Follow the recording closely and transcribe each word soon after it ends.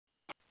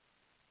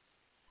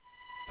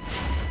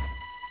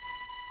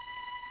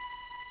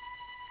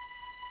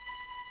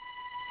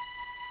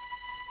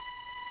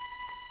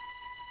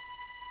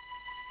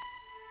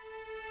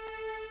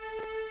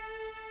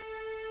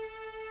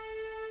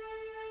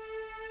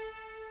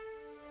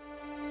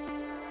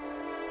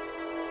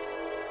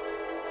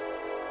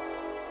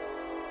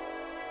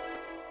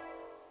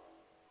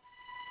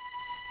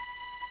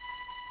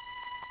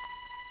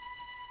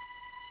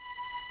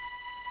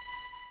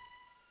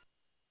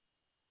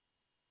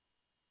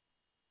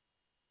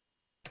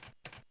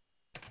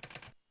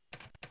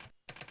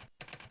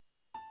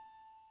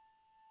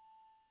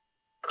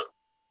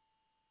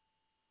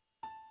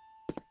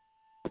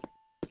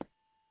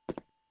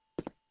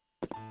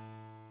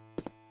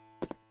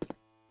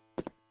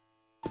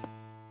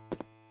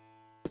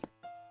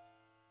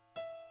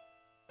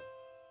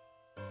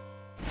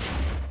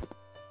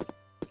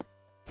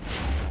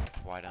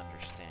quite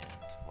understand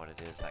what it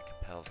is that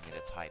compels me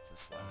to type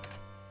this letter.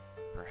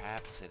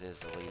 Perhaps it is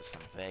to leave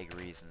some vague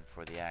reason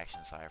for the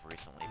actions I have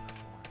recently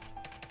performed.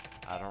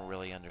 I don't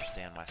really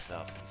understand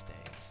myself these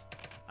days.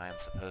 I am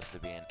supposed to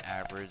be an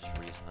average,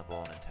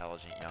 reasonable, and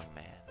intelligent young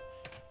man.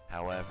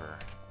 However,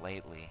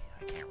 lately,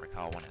 I can't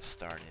recall when it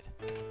started,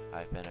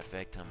 I've been a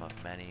victim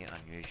of many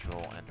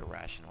unusual and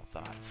irrational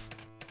thoughts.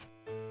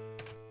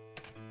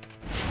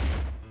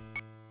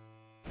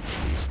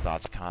 These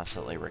thoughts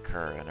constantly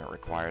recur, and it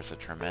requires a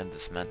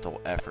tremendous mental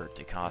effort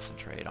to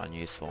concentrate on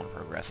useful and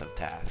progressive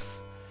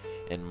tasks.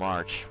 In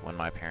March, when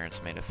my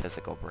parents made a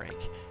physical break,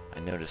 I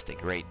noticed a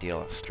great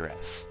deal of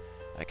stress.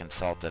 I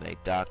consulted a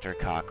Dr.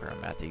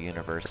 Cockram at the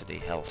University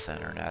Health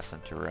Center and asked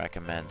him to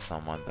recommend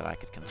someone that I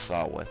could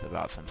consult with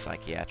about some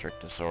psychiatric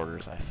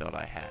disorders I felt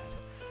I had.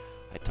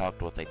 I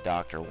talked with a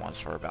doctor once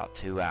for about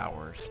 2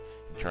 hours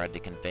and tried to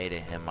convey to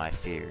him my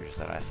fears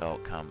that I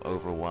felt come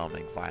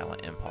overwhelming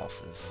violent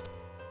impulses.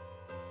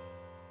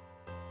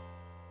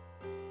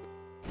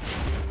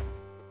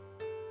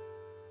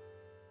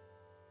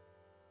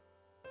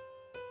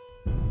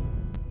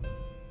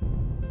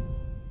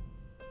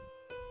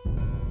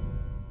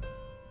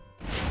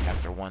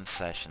 After one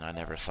session, I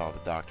never saw the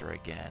doctor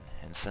again,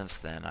 and since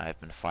then I have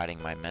been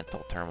fighting my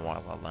mental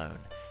turmoil alone,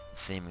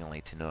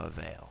 seemingly to no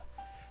avail.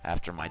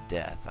 After my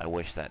death, I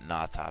wish that an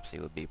autopsy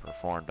would be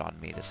performed on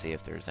me to see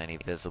if there is any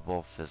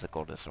visible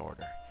physical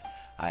disorder.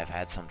 I have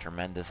had some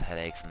tremendous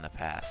headaches in the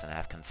past and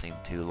have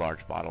consumed 2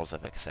 large bottles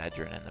of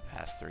Excedrin in the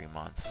past 3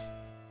 months.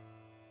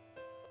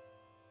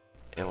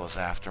 It was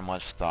after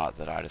much thought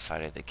that I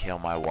decided to kill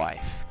my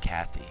wife,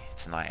 Kathy,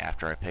 tonight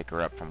after I pick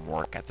her up from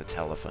work at the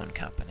telephone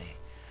company.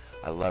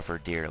 I love her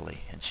dearly,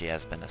 and she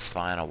has been as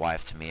fine a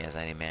wife to me as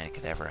any man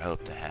could ever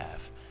hope to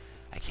have.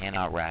 I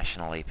cannot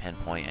rationally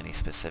pinpoint any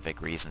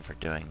specific reason for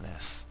doing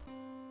this.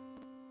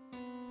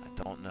 I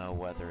don't know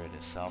whether it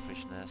is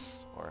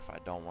selfishness, or if I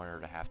don't want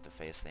her to have to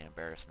face the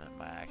embarrassment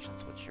my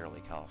actions would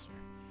surely cause her.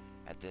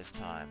 At this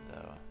time,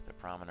 though, the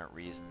prominent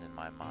reason in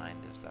my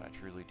mind is that I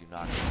truly do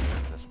not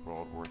consider this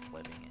world worth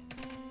living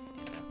in,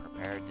 and am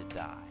prepared to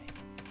die,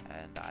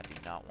 and I do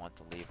not want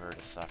to leave her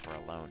to suffer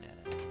alone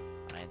in it.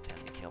 I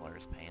intend to kill her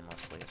as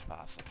painlessly as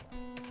possible.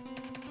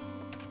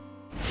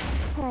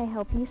 Can I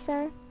help you,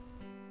 sir?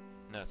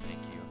 No,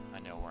 thank you. I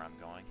know where I'm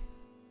going.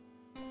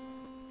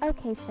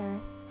 Okay, sir.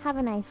 Have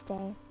a nice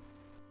day.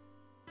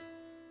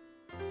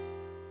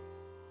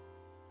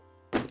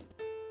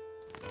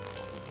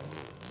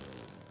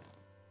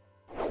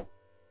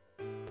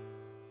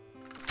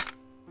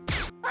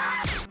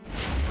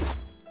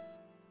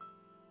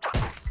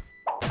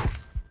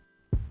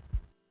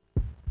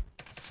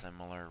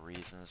 Similar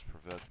reasons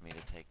provoked me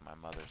to take my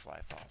mother's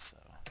life also.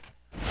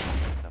 I don't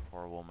think the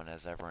poor woman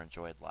has ever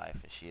enjoyed life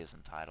as she is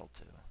entitled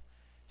to.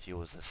 She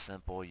was a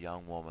simple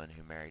young woman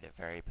who married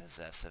a very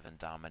possessive and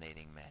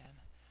dominating man.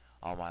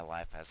 All my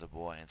life as a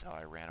boy until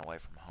I ran away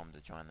from home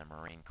to join the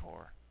Marine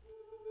Corps.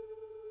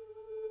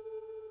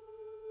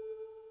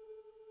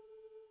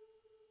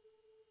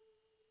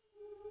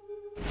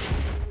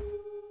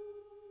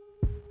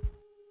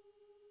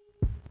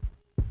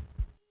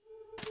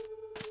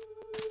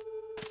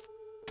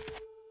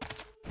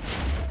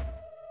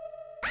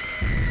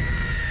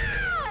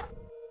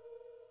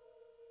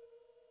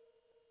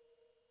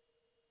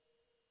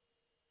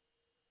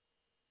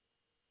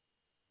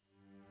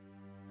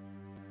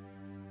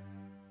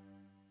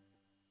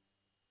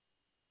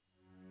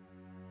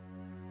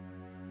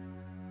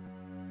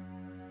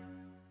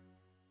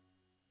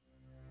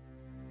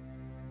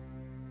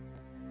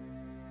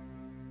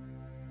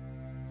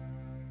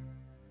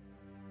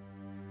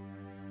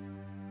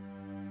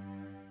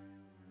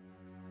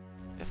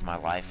 If my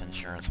life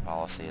insurance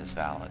policy is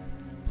valid,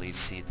 please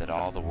see that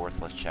all the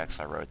worthless checks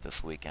I wrote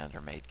this weekend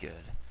are made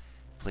good.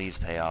 Please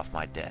pay off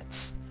my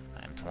debts.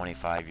 I am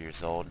 25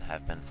 years old and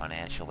have been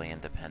financially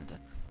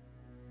independent.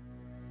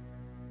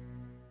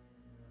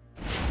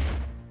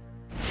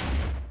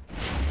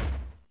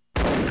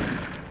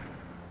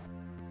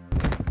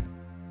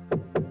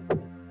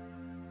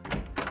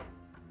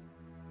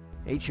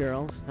 Hey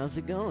Charles, how's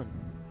it going?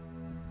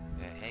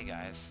 Hey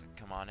guys,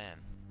 come on in.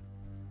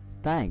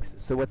 Thanks.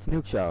 So what's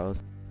new, Charles?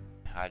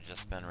 I've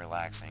just been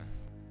relaxing.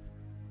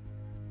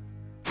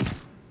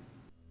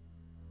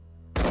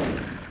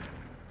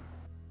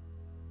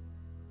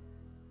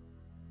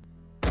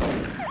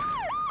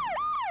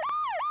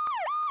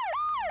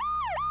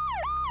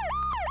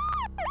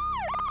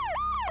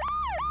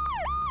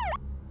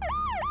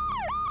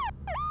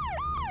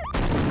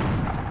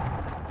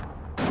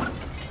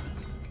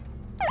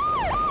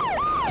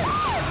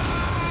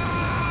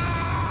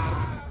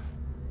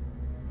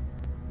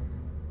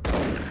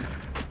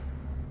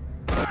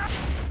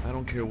 I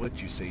don't care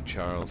what you say,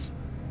 Charles.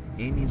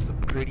 Amy's the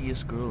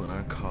prettiest girl in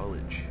our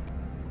college.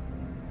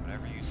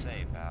 Whatever you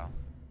say, pal.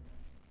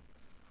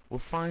 Well,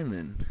 fine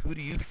then. Who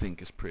do you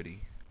think is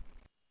pretty?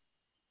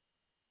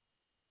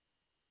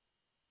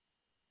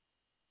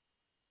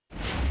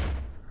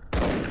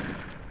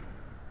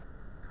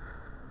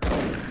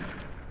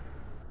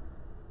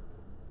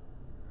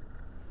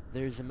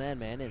 There's a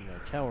madman in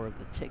the tower of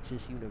the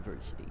Texas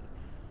University.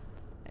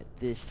 At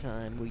this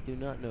time, we do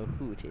not know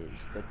who it is,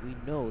 but we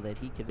know that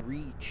he can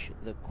reach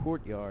the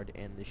courtyard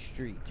and the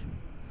street.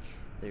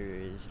 There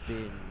has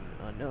been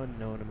an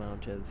unknown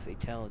amount of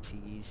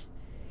fatalities,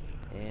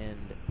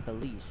 and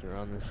police are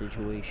on the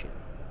situation.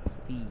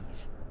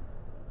 Please,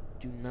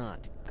 do not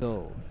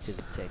go to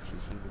the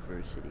Texas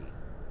University.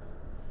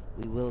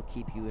 We will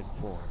keep you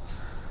informed.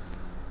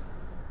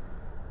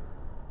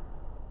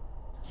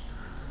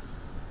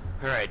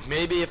 Alright,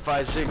 maybe if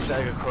I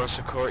zigzag across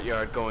the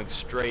courtyard going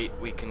straight,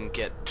 we can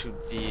get to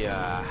the,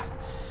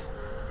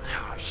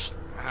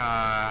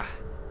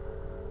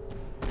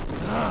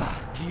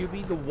 Do you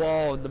mean the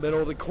wall in the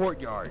middle of the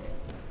courtyard?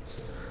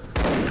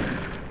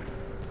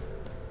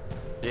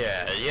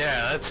 Yeah,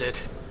 that's it.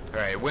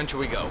 Alright, when should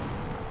we go?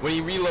 When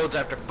he reloads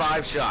after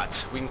 5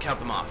 shots, we can count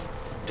them off.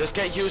 Just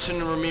get Houston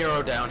and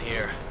Ramiro down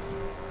here.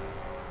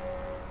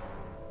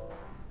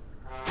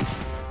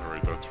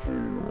 Alright, that's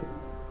 4.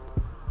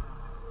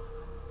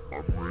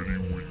 I'm ready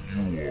when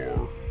you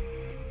are.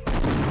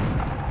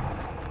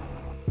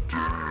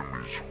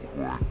 Damn, he's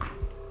quick.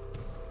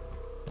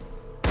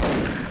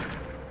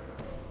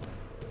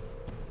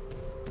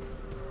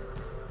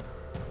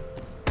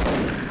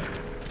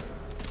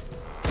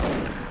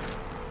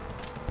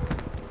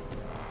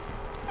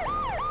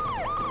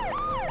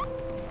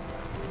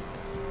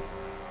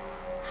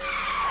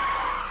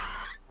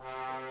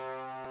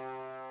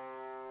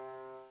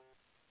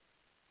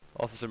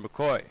 Officer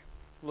McCoy,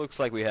 looks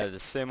like we had the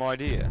same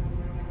idea.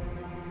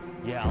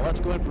 Yeah, let's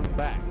go in from the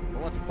back.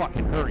 But let's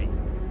fucking hurry.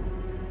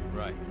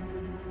 Right.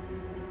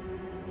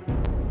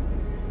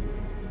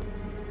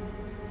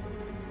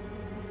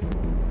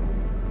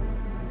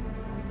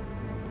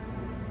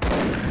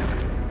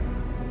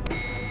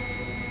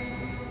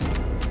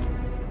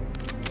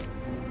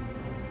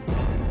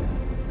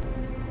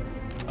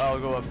 I'll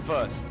go up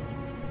first.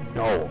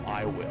 No,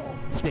 I will.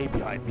 Stay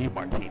behind me,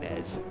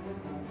 Martinez.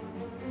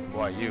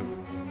 Why you?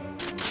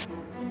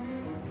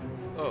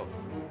 Oh.